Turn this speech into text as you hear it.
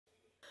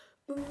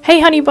Hey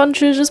honey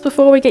bunches, just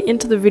before we get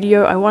into the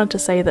video I wanted to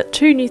say that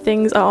two new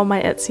things are on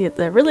my Etsy.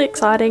 They're really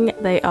exciting.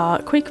 They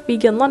are quick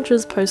vegan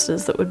lunches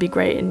posters that would be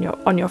great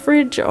on your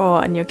fridge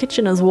or in your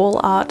kitchen as wall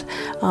art.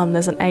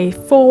 There's an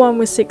A4 one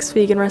with 6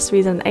 vegan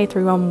recipes and an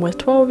A3 one with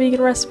 12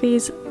 vegan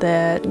recipes.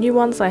 They're new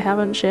ones I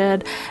haven't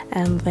shared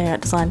and they're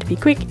designed to be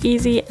quick,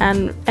 easy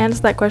and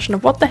answer that question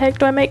of what the heck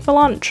do I make for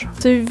lunch?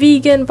 So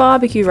vegan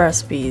barbecue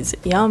recipes,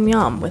 yum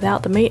yum.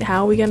 Without the meat,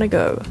 how are we gonna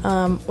go?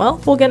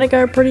 Well, we're gonna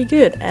go pretty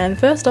good, and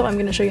first up I'm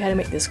going to show you how to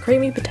make this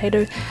creamy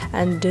potato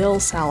and dill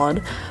salad,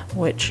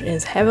 which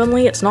is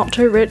heavenly. It's not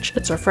too rich,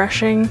 it's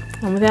refreshing,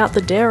 and without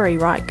the dairy,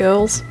 right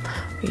girls?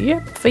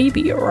 Yep,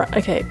 Phoebe, you're right.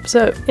 Okay,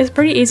 so it's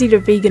pretty easy to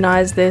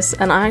veganize this,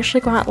 and I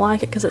actually quite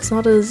like it because it's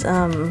not as,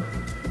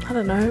 I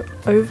don't know,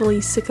 overly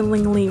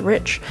sickeningly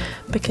rich,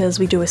 because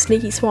we do a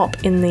sneaky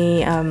swap in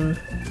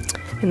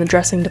the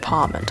dressing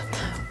department.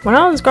 When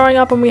I was growing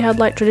up and we had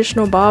like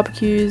traditional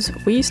barbecues,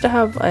 we used to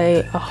have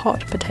a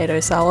hot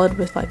potato salad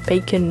with like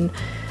bacon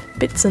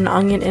bits and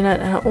onion in it,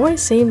 and it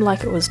always seemed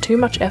like it was too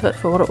much effort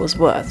for what it was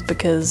worth,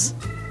 because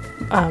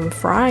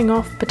frying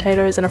off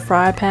potatoes in a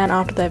fry pan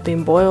after they've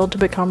been boiled to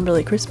become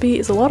really crispy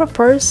is a lot of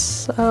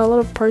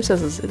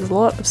processes, it's a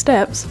lot of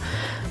steps,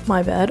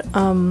 my bad,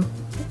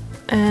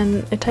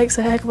 and it takes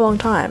a heck of a long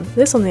time.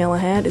 This on the other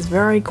hand is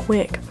very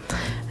quick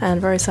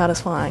and very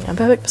satisfying and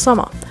perfect for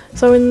summer.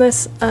 So in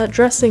this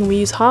dressing we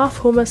use half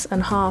hummus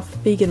and half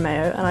vegan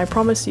mayo, and I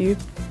promise you,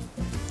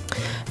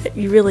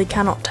 you really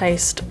cannot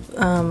taste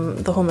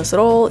the hummus at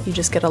all. You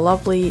just get a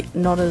lovely,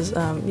 not as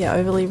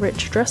overly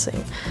rich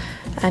dressing.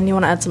 And you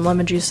want to add some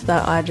lemon juice to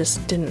that. I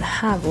just didn't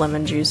have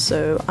lemon juice,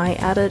 so I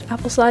added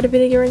apple cider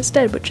vinegar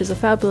instead, which is a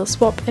fabulous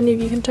swap any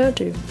of you can turn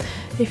to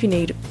if you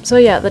need. So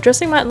yeah, the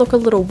dressing might look a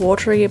little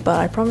watery, but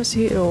I promise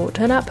you it'll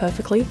turn out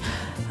perfectly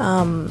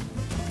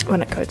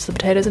when it coats the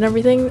potatoes and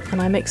everything.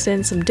 And I mixed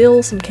in some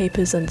dill, some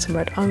capers and some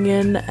red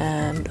onion,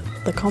 and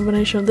the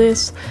combination of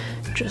this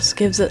just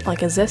gives it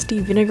like a zesty,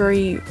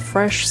 vinegary,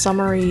 fresh,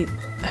 summery,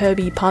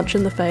 herby punch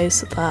in the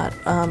face that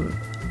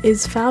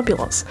is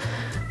fabulous.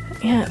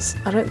 Yes,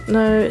 I don't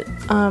know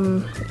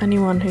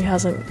anyone who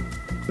hasn't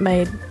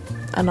made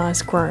a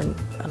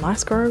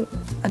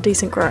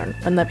decent grown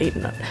when they've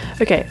eaten it.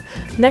 Okay,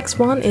 next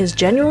one is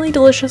genuinely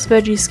delicious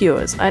veggie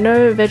skewers. I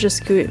know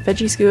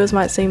veggie skewers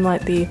might seem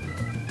like the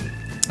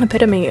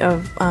epitome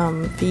of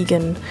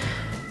vegan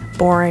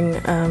boring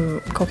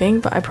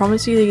cooking, but I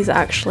promise you these are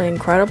actually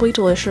incredibly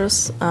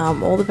delicious.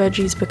 All the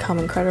veggies become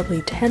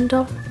incredibly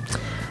tender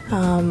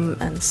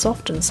and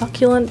soft and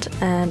succulent,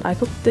 and I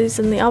cooked these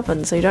in the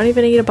oven, so you don't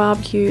even need a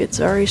barbecue. It's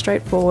very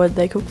straightforward.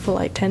 They cook for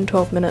like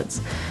 10-12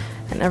 minutes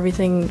and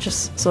everything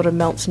just sort of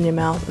melts in your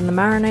mouth, and the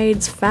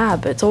marinade's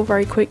fab. It's all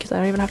very quick because I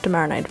don't even have to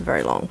marinate for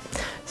very long.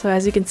 So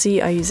as you can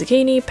see, I use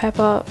zucchini,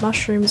 pepper,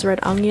 mushrooms, red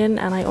onion,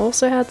 and I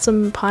also had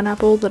some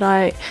pineapple that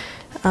I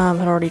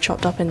had already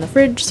chopped up in the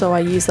fridge, so I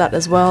use that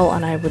as well,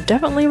 and I would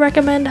definitely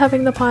recommend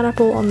having the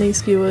pineapple on these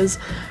skewers.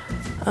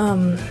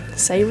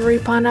 Savoury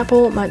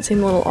pineapple, it might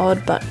seem a little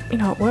odd, but you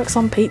know, it works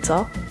on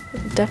pizza.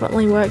 It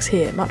definitely works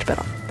here, much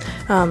better.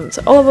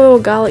 So olive oil,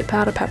 garlic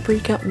powder,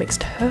 paprika,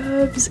 mixed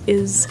herbs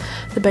is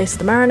the base of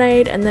the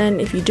marinade, and then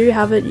if you do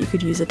have it, you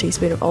could use a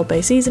teaspoon of Old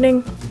Bay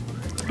seasoning,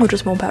 or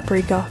just more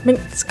paprika,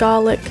 minced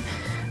garlic,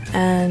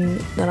 and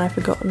then I've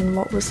forgotten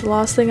what was the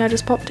last thing I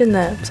just popped in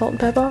there. Salt and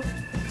pepper?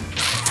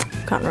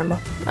 Can't remember.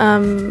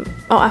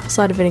 Oh, apple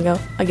cider vinegar.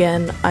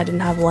 Again, I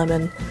didn't have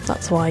lemon,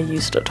 that's why I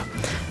used it.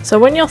 So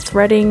when you're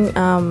threading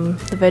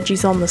the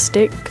veggies on the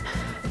stick,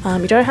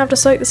 you don't have to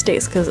soak the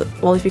sticks because,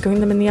 well, if you're cooking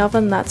them in the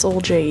oven, that's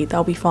all G,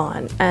 they'll be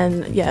fine.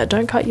 And yeah,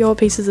 don't cut your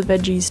pieces of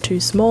veggies too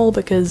small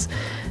because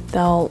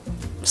they'll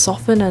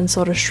soften and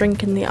sort of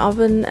shrink in the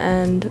oven,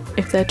 and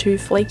if they're too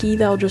flaky,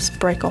 they'll just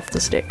break off the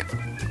stick.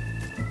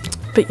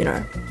 But you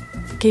know,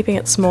 keeping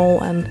it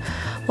small and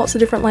lots of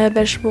different layered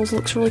vegetables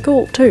looks really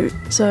cool too,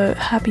 so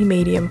happy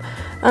medium.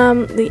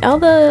 The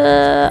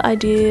other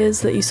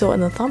ideas that you saw in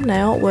the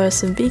thumbnail were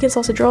some vegan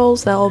sausage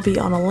rolls. They'll be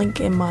on a link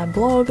in my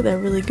blog. They're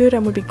really good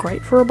and would be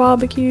great for a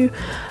barbecue.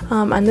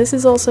 And this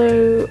is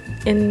also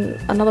in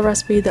another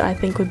recipe that I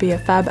think would be a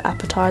fab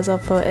appetizer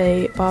for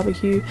a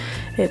barbecue.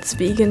 It's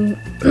vegan,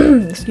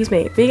 excuse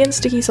me, vegan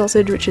sticky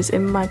sausage, which is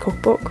in my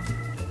cookbook,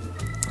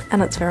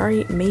 and it's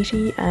very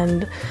meaty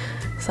and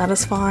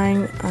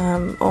satisfying.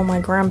 All my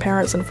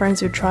grandparents and friends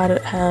who tried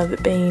it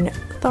have been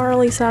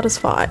thoroughly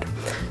satisfied,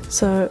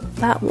 so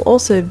that will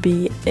also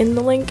be in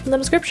the link in the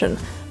description.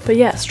 But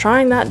yes,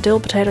 trying that dill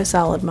potato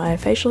salad, my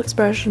facial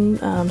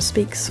expression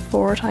speaks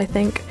for it, I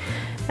think.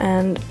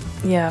 And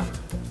yeah,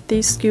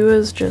 these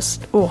skewers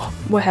just, oh,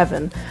 were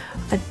heaven.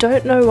 I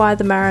don't know why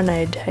the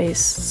marinade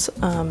tastes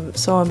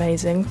so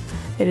amazing.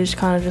 It is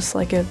kind of just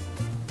like a,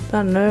 I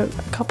don't know,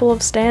 a couple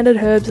of standard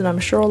herbs, and I'm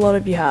sure a lot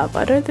of you have.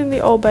 I don't think the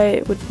Old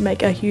Bay would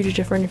make a huge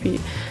difference if you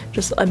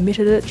just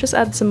omitted it. Just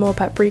add some more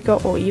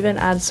paprika, or even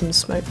add some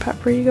smoked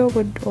paprika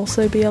would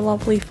also be a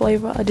lovely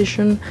flavour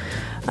addition.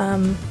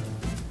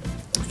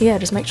 Yeah,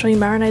 just make sure you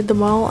marinate them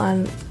well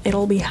and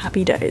it'll be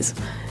happy days.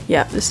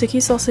 Yeah, the sticky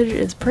sausage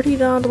is pretty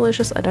darn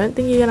delicious. I don't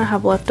think you're gonna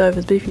have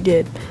leftovers, but if you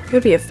did, It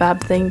would be a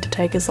fab thing to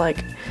take as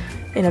like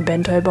in a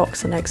bento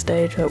box the next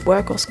day to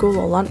work or school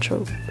or lunch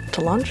or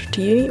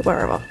to uni,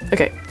 wherever.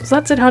 Okay, so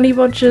that's it, honey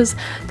bunches.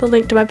 The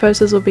link to my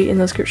posters will be in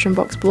the description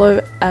box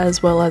below,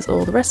 as well as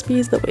all the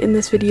recipes that were in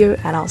this video,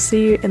 and I'll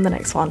see you in the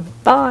next one.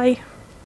 Bye!